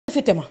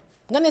invité ma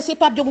nga ne si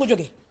Pape Diop nga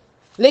jógee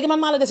léegi man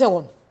maa la dese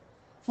woon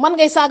man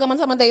ngay saaga man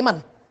sama ndey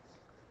man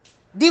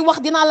di wax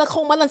dinaa la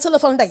xaw ma lan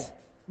sëlëfal ndey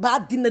ba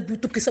dina du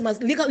tukki sama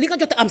li nga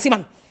jot a am si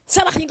man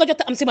sarax yi nga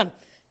jot a am si man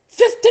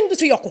fes tëng du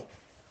si yokku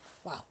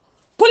waaw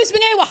police bi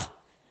ngay wax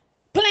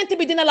plainte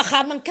bi dina la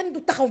xaar man kenn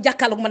du taxaw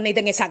jàkkaarloog man ne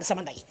da ngay saaga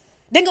sama ndey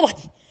dégg nga wax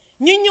ji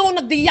ñi ñëw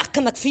nag di yàq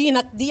nag fii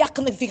nag di yàq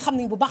nag fii xam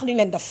nañ bu baax li ñu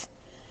leen def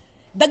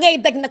da ngay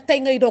daj nag tey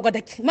ngay doog a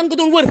daj man nga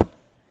doon wër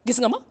gis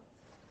nga ma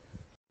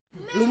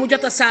lu mu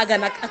jot a saaga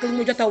nag ak lu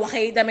mu jot a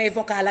waxee damay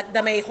vocal ak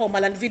damay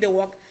xawmalan vidéo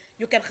ak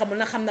yu kenn xamul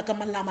na xam na que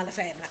man laa ma la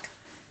fayal nag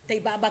tey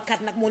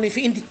Babacar nag moo leen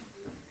fi indi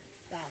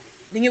waaw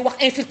li ñuy wax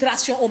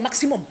infiltration au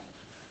maximum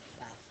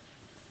waaw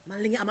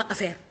man li ñu am ak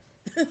affaire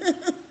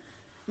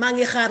maa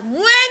ngi xaar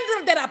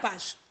moindre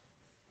dérapage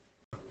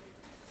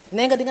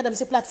nee nga di nga dem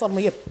si plateforme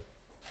yëpp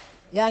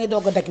yaa ngi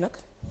doog a daj nag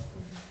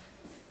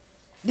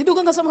di dugg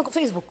nga sama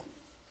Facebook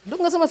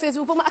dugg nga sama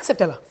Facebook ba ma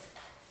accepté la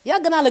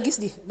yàgg naa la gis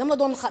di dama la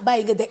doon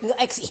bàyyi nga nga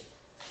egg si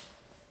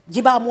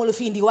jibaa moo la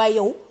fi indi waaye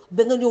yow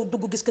da nga ñëw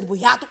dugg gis kër bu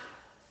yaatu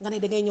nga ne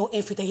da ngay ñëw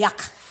invité yàq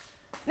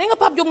nee nga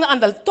Pape Diop nga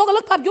àndal toogal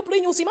ak Pape Diop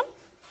lay ñëw si man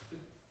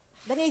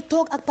da ngay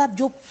toog ak Pape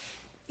Diop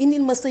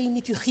indil ma say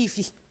nit yu xiif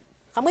yi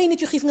xam nga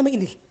nit yu xiif nga ma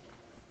indil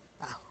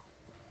waaw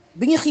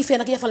bi ñu xiifee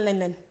nag yefal nañ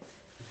leen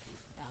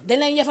waaw dañ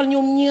leen yefal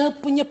ñoom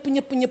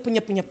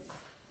ñëpp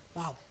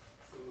waaw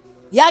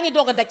yaa ngi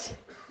doog a daj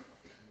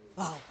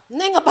waaw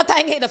nee nga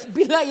bataay ngay def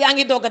billaay yaa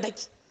ngi doog a daj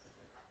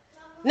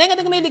nee nga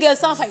da nga may liggéeyal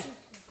sans fay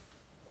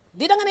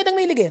di da nga ne da nga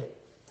may liggéeyal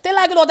te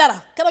laa gi loo dara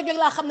keroog jóg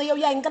laa xam ne yow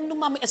yaay ngandu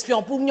maamu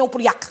espion pour ñëw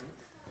pour yàq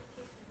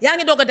yaa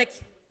ngi doog a daj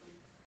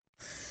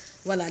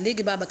voilà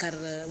léegi Babacar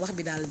wax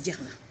bi daal jeex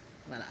na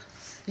voilà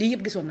lii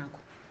yëpp gisoon naa ko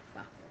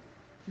waaw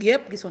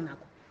yëpp gisoon naa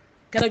ko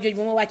keroog jóg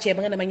bu ma wàccee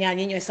ba nga dama ñaar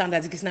ñi ñooy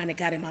standard gis naa ne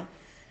carrément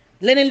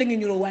leneen la ñu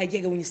ñuroo waaye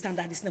jegewuñu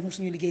standard nag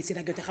mosuñu liggéey si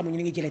rajo te xamuñu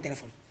ni ngi jëlee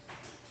téléphone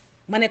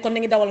ma ne kon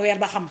nañu dawal weer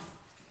ba xam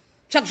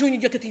chaque jour ñu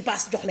jotati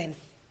paas jox leen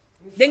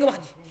dégg nga wax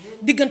ji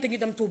diggante ñu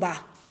dem Touba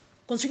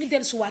kon suñu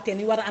dellusiwaatee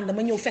ni war a ànd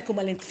ma ñëw fekk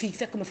ma leen fii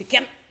fekk ma fi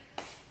kenn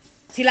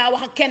si laa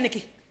wax ak kenn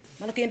ki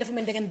ma ne ko yéen dafa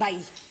mel da ngeen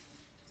bàyyi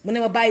mu ne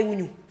ma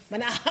bàyyiwuñu ma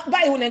ne ah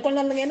bàyyiwu leen kon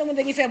lan la ngeen dama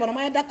dañuy feebar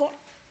ma ne d'accord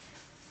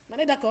ma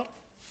ne d'accord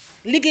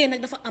liggéey nag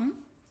dafa am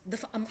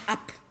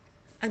app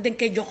ak dañ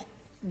koy jox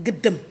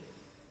gëddëm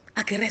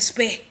ak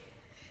respect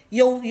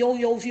yow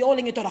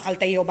la ñuy toroxal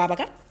tey yow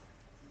Babacar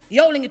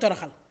yow la ñuy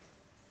toroxal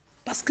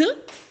parce que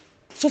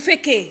su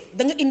fekkee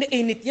da nga indi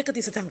ay nit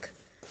yëkkati sa tànk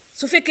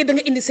su fekkee da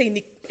nga indi say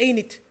nit ay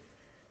nit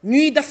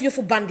ñuy def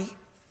yëfu bandi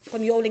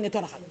kon yow la ñuy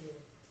toroxal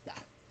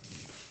waaw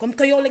comme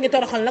que yow la ñuy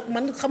toroxal nag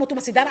man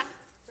xamatuma si dara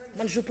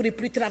man je pourrai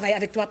plus travailler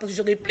avec toi parce que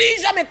j'aurai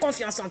plus jamais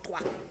confiance en toi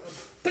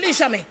plus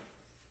jamais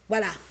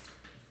voilà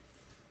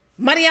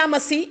Mariama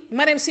si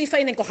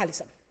fay nañ ko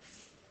xaalisam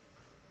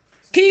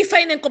kii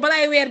fay nañ ko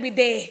balaay weer bi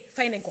dee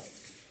fay nañ ko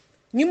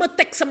ñu ma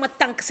teg sama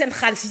tànk seen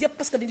xaalis yépp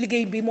parce que di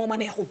liggéey bi moo ma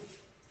neexul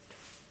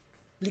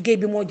liggéey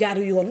bi moo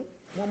jaaru yoon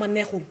moo ma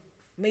neexul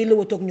may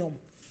lëwatoog ñoom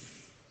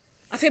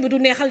affaire bi du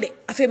neexal de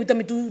affaire bi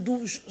tamit du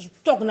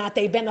toog naa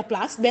tey benn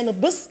place benn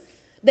bés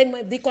dañ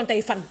ma di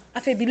compter fan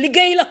affaire bi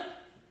liggéey la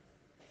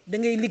da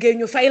ngay liggéey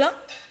ñu fay la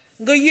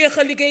nga yéex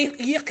a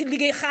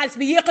liggéey xaalis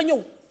bi yéex a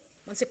ñëw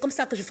man c'est comme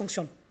ça que je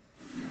fonctionne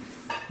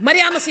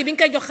Mariama si bi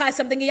nga koy jox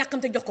xaalisam dañuy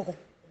yàkkamte jox ko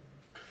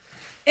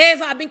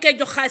Eva bi nga koy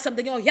jox xaalisam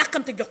dañoo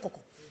yàkkamte jox ko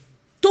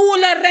tout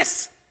le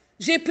reste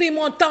j'ai pris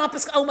mon temps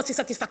parce que awma si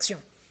satisfaction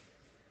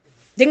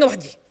dégg nga wax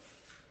ji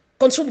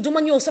kon su du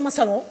ma ñëw sama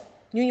salon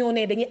ñu ñëw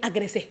ne dañuy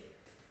agressé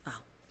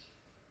waaw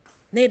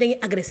ne dañuy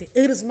agressé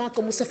heureusement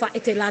que Moustapha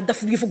était là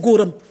daf yëfu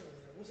góoram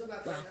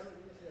waaw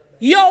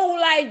yow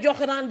laay jox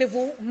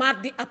rendez-vous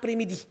mardi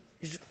après-midi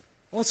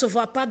on se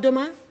voit pas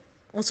demain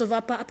on se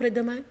voit pas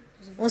après-demain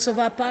on se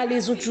voit pas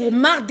les autres jours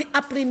mardi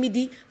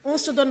après-midi on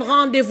se donne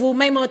rendez-vous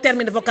may ma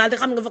termine vocal de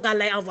xam nga vocal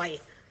lay envoyé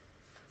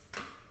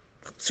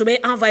su may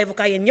envoyé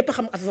vocal yéen ñëpp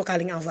xam ak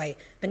vocal yi nga envoyé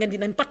da ngeen di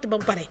nañ patt ba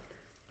mu pare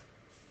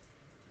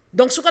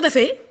donc su ko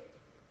defee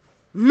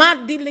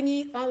mardi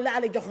la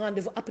lay jox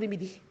rendez-vous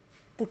après-midi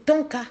pour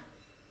ton cas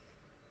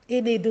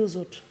et les deux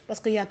autres parce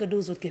que y a que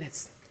deux autres qui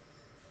restent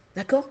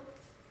d'accord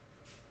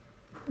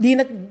lii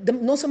nag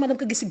non seulement dama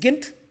ko gis ci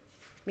gént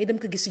mais dama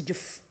ko gis ci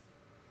jëf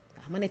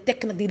waaw ma ne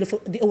tekk nag di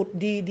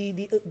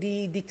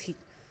kii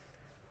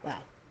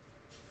waaw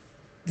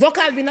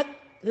vocal bi nag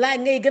laa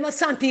ngay gën a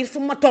sentir fu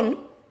ma tonn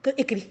que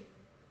écrit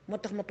moo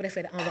tax ma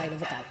préféré envoyer le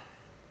vocal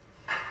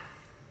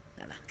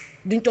voilà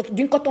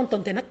duñ ko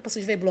tontonte nag parce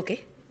que je vais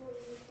bloquer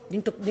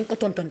duñ ko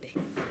tontonte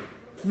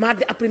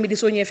mardi après-midi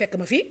soo ñëwee fekk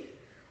ma fii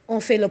on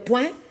fait le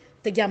point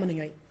te jàmm na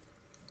ñooy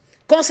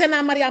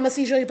concernant Mariama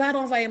si je n'ai pas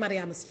renvoyé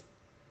Mariama si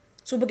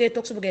su bëggee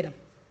toog su bëggee dem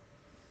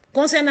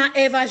concernant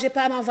Eva j'ai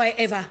pas renvoyé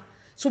Eva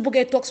su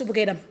bëggee toog su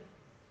bëggee dem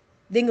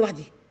dégg nga wax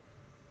ji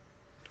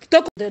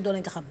toog doo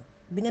leen ko xam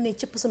bi nga ne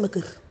cëpp sama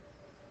kër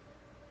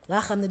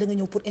laa xam ne da nga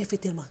ñëw pour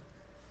inviter ma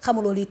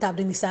xamuloo lii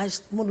table de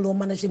message mënuloo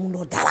manager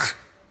mënuloo dara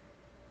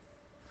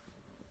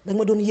da nga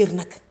ma doon yër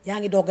nag yaa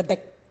ngi doog a deg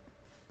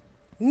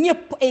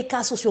ñépp ay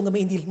cas sociaux nga ma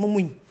indil ma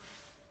muñ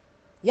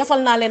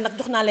yafal naa leen nag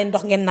jox naa leen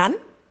ndox ngeen naan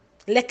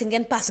lekk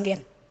ngeen paas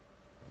ngeen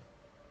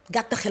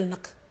gàtt xel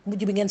nag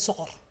mujj bi ngeen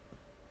soxor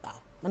waaw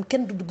man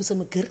kenn du dugg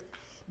sama kër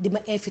di ma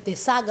invité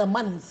saaga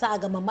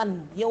ma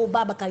man yow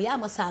Babacar yaa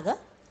ma saaga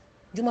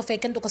ju ma fay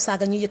kenn du ko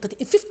saaga ñuy yëkkati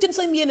 15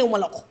 sa yéenewu ma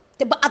la ko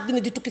te ba àddina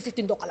di tukki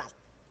 15 doo ko laal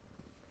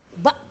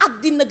ba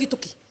àddina di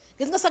tukki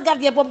gis nga sa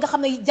gardien boobu nga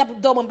xam ne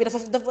doomam bi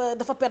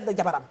dafa perdre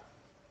jabaram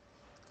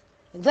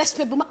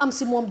respect bi ma am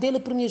si moom dès le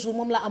premier jour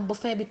moom laa am ba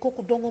fin bi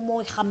kooku dong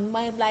mooy xam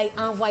may laay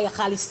envoyé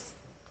xaalis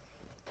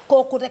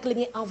kooku rek la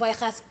ñuy envoyé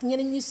xaalis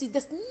ñeneen ñu si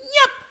des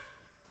ñépp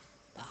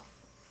waaw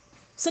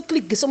sa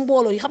clique gi sa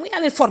mbooloo yi xam nga yaa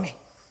leen formé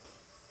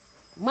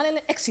ma ne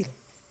leen exil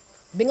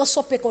bi nga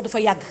soppeekoo dafa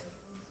yàgg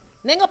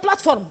ne nga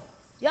plateforme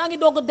yaa ngi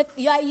doog a dëkk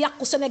yaay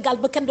yàqu Sénégal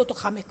ba kenn dootu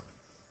xàmmee ko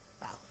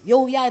waaw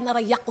yow yaay nar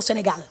a yàqu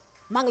Sénégal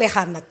maa ngi lay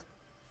xaar nag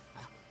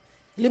waaw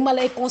li ma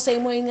lay conseil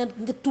mooy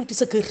nga tuuti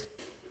sa kër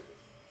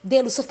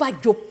dellu sa Pape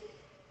Diop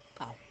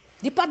waaw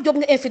di Pape Diop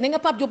nga infini nga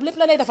Pape Diop lépp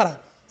la lay defaral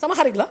sama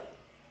xarit la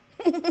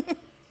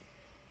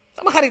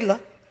sama xarit la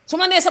su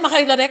ma nee sama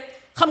xarit la rek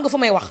xam nga fu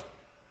may wax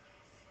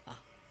waaw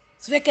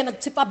su fekkee nag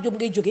si Pape Diop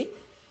ngay jóge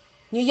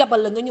ñu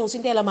yabal la nga ñëw si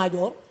Ndélla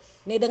Madior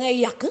ne da ngay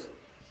yàq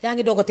yaa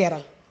ngi doog a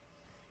teeral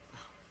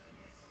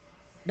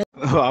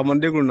waaw man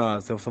déglu naa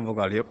sa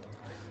vocal yëpp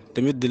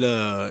tamit di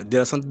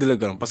la sant di la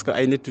gërëm parce que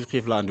ay nit yu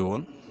xiif la andi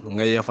woon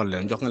nga yefal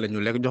leen jox nga leen ñu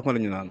lekk jox nga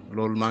leen ñu naan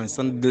loolu maa ngi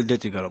sant di la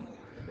ci gërëm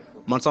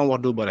man sama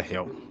wax du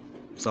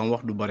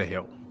bëri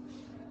xew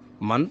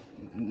man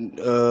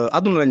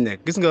àdduna lañ nekk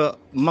gis nga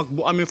mag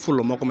bu amee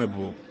fulla moo ko may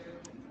boobu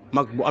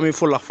mag bu amee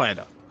fulla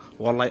fayda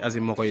wallaay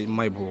azim moo koy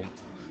may boobu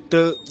te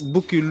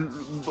bukki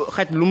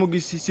xaj lu ma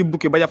gis si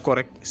bukki ba yàpp ko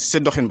rek si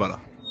doxin ba la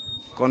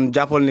kon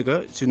jàppal ni que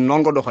si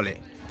noonu nga doxalee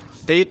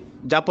te it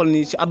jàppal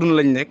ni si àdduna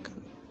lañ nekk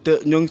te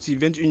ñoo ngi si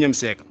 21e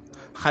siècle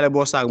xale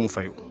boo saag mu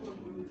fayu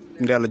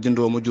Ndélla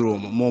jëndoo ma juróo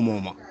ma moomoo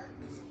ma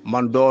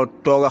man doo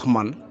toog ak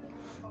man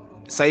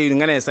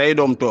nga ne say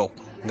doom toog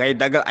ngay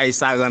daggal ay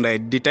saaga ndey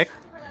di teg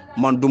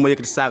man du ma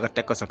yëkkati saaga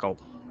teg ko sa kaw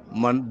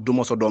man du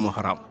ma sa doomu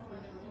xaraam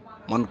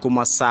man ku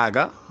ma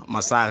saaga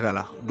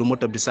la du ma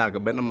tëb di saaga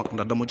benn mag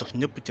ndax dama jox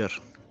ñëpp cër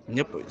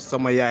ñëpp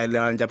sama yaay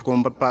la jàpp ko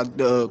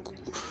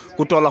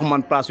ku toll ak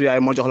man place yaay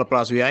ma jox la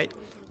place yaay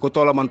ku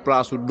toll ak man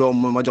place doom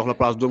ma jox la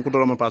place doom ku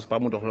toll ak man place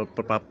pap ma jox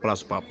la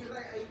place pap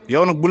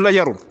yow nag bu la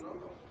yarul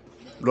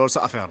loolu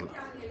sa affaire la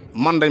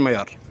man dañ ma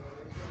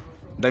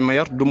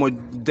yar du ma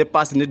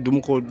dépassé nit du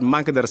ma ko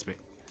manque de respect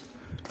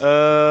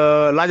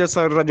laajal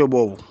sa rajo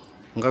boobu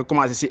nga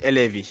commencé si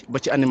élèves yi ba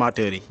ci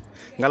animateurs yi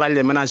nga laaj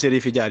leen ménagères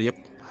yi fi jaar yëpp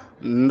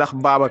ndax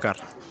Babacar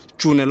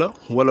cuune la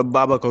wala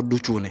Babacar du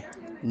cuune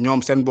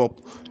ñoom seen bopp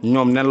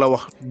ñoom nen la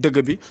wax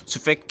dëgg bi su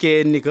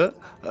fekkee ni que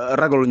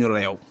ragaluñu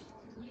la yow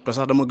te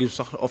sax dama gis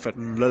sax en fait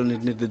la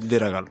nit di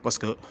ragal parce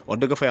que wax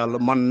dëgg fa yàlla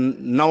man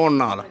nawoon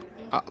naa la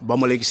ba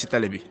ma léegi si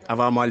télé bi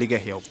avant ma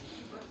liggéey yow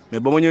mais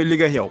ba ma ñëw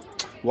liggéey yow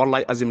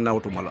wallaay azim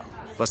nawatuma la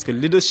parce que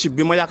leadership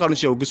bi ma yaakaaroon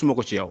ci yow gisuma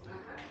ko ci yow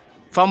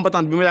femme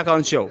battante bi ma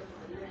yaakaaroon ci yow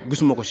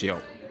gisuma ko ci yow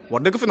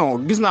wax dëgg fi non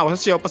gis naa ko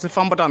ci yow parce que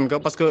femme battante nga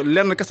parce que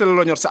lenn kese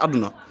la ñor sa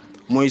àdduna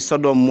mooy sa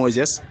doom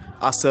Moses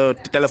ak sa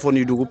téléphone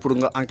yu dugg pour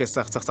nga encaisse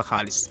sax sa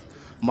xaalis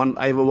man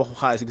ay waxu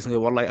xaalis gis nga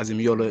wallaay azim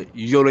yoo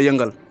la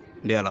yëngal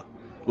Ndélla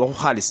waxu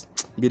xaalis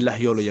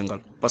billahi yoo la yëngal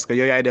parce que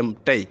yow yaay dem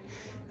tey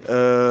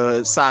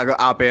saaga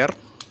APR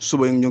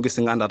suba ñu gis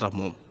nga àndaat ak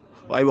moom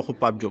waaye waxu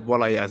Pape Diop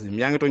wallaay azim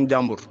yaa ngi tooñ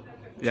jàmbur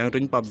yaa ngi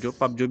tooñ Pape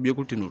Diop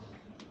yëgul tinul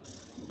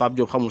Pape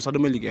Diop xamul sax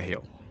damay liggéey ak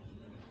yow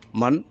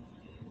man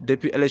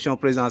depuis élection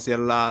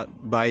présidentielle laa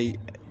bàyyi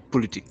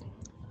politique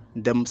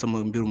dem sama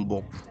mbirum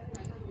bopp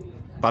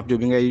Pape Diop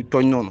bi ngay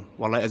tooñ noonu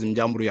wallaay azim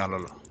jàmbur yàlla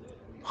la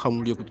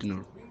xamul yëgul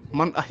tinul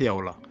man ak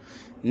yow la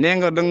nee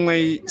nga da nga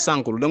may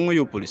sànkul da nga may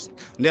yóbbu police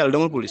Ndélla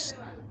demal police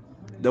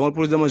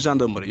demal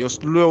gendarmerie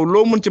yow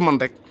loo mën ci man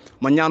rek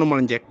ma ñaanu ma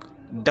la njëkk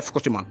def ko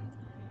ci man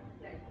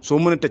soo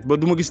mën a tëj ba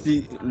du ma gis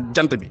ci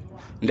jant bi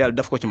Ndélla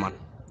def ko ci man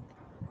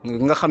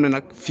nga xam ne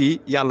nag fii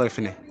yàlla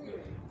fi ne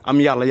am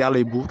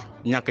yàllay buur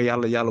ñàkk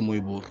yàlla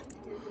mooy buur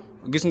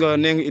gis nga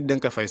nee nga it da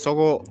nga ko fay soo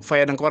ko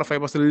fayee da nga ko war a fay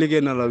parce que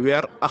liggéey na la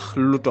weer ak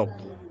lu topp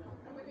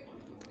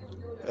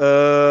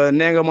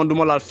nee nga man du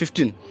ma laal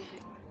 15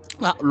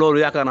 loolu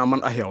yaakaar naa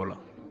man ak yow la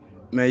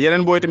mais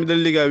yeneen booy tamit dañ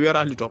liggéey weer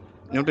ak lu topp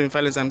ñoom tamit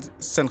fay leen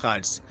seen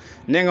xaalis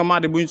nee nga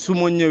mardi bu su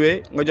ma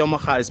ñëwee nga jox ma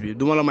xaalis bi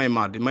du ma la may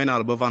mardi may naa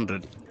la ba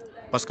vendredi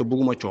parce que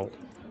bëgguma coow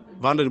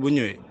vendredi bu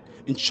ñëwee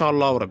incha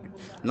allahu rabbi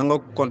na nga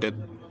compter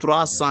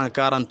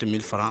 340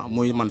 000 francs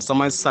muy man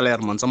sama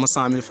salaire man sama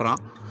 100 000 francs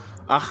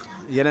ak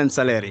yeneen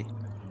salaire yi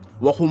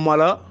waxuma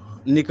la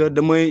ni que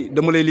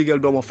dama lay liggéeyal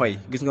doo ma fay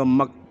gis nga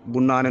mag bu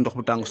naanee ndox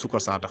bu tàng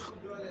sukkar saa tax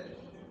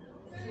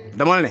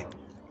dama ne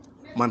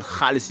man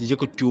xaalis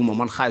yëkkatiwuma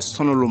man xaalis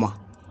sonaluma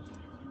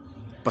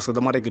parce que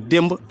dama rek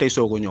démb tey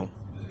soog a ñëw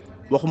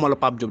waxuma la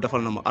Pape Diop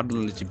defal na ma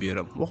àdduna la ci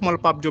biiram waxuma la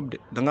Pape Diop de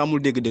da nga amul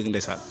dégg-dégg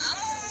ndeysaan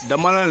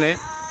dama la ne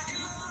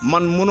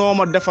man mënoo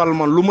ma defal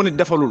man lu ma nit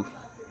defalul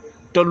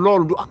te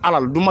loolu du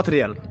alal du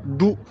matériel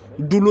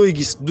du looy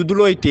gis du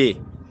looy téye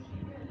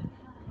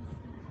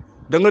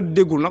da nga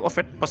déggul nag en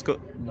fait parce que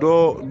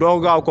doo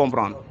gaaw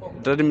comprendre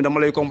te tamit dama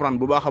lay comprendre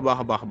bu baax a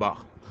baax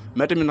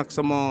mais tamit nag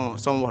sama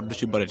wax du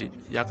ci bëreeti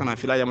yaakaar naa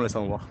fii laa yemale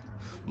sama wax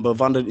ba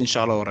vendredi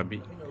incha allah rabbi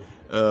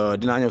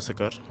dinaa ñëw sa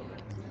kër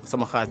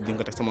sama xaalis di nga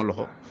ko teg sama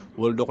loxo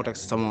wala doo ko teg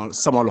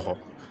sama loxo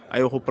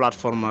ay waxu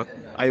plateforme ak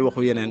ay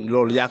waxu yeneen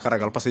loolu yaa ko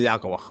ragal parce que yaa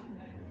ko wax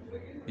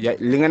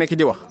li nga nekk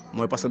di wax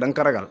mooy parce que da nga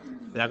ko ragal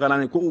yaakaar naa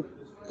ne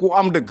ku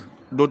am dëgg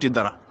dooti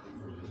dara.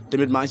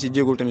 tamit maa ngi ciy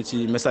jéegul tamit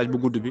ci message bu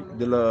gudd bi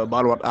di la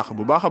baaluwaat àq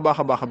bu baax a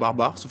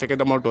baax su fekkee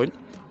dama la tooñ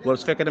wala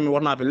su fekkee tamit war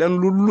naa fi leen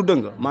lu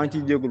dëng maa ngi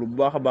ciy jéegul bu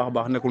baax a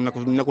baax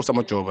nekkul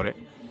sama coobare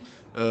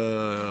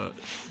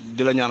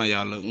di la ñaanal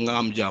yàlla nga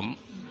am jàmm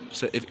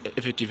sa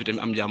effectivité mi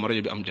am jàmm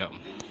rajo bi am jàmm.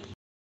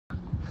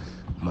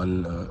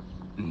 Man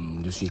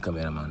je suis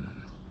caméraman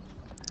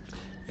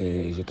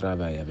et je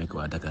travaille avec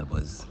waa Dakar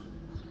Buzz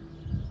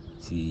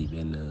si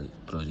benn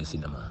projet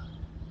cinéma.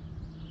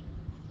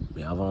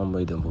 Mais avant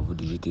may dem foofu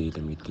di j'étais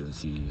tamit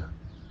si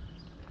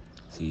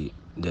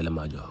Ndélla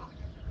Madior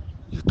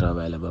je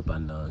travaille là-bas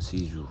pendant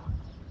 6 jours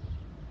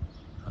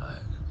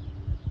ouais.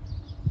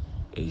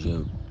 Et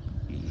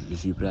je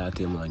suis prêt à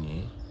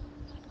témoigner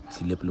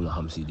si lépp lu ma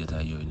xam si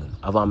détail yooyu noonu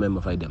avant même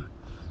ma fay dem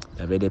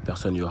y avait des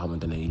personnes yoo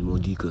xamante ne ils m'ont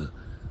dit que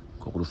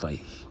kooku du fay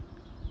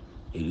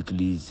et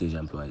utilise ses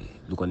employés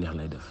lu ko neex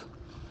lay def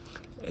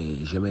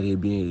et j'aimerais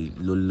bien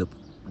loolu lépp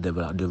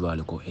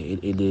dévoiler ko et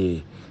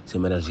aider ses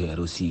managers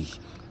aussi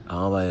à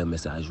envoyer un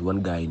message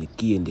wan gars yi ne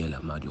kii est Ndélla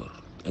Madior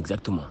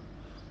exactement.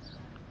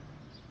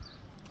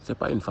 C'est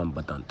pas une femme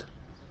battante,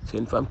 c'est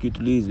une femme qui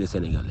utilise les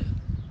Sénégalais.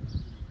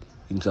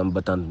 Une femme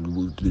battante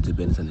bu utiliser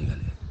benn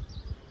Sénégalais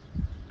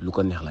lu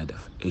ko neex lay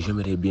def et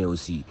j'aimerais bien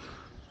aussi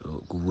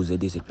que vous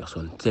aidez ces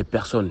personnes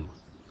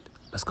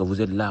parce que vous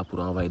êtes là pour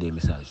envoyer des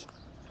messages,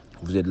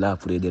 vous êtes là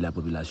pour aider la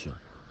population.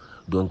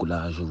 Donc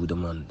là je vous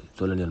demande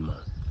solennellement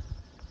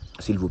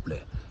s'il vous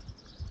plaît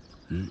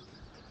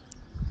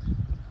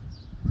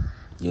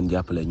ngeen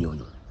jàppale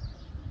ñooñu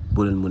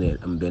bu leen mënee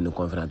am benn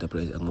conférence de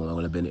presse ak moom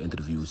wala benn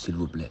interview s'il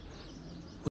vous plaît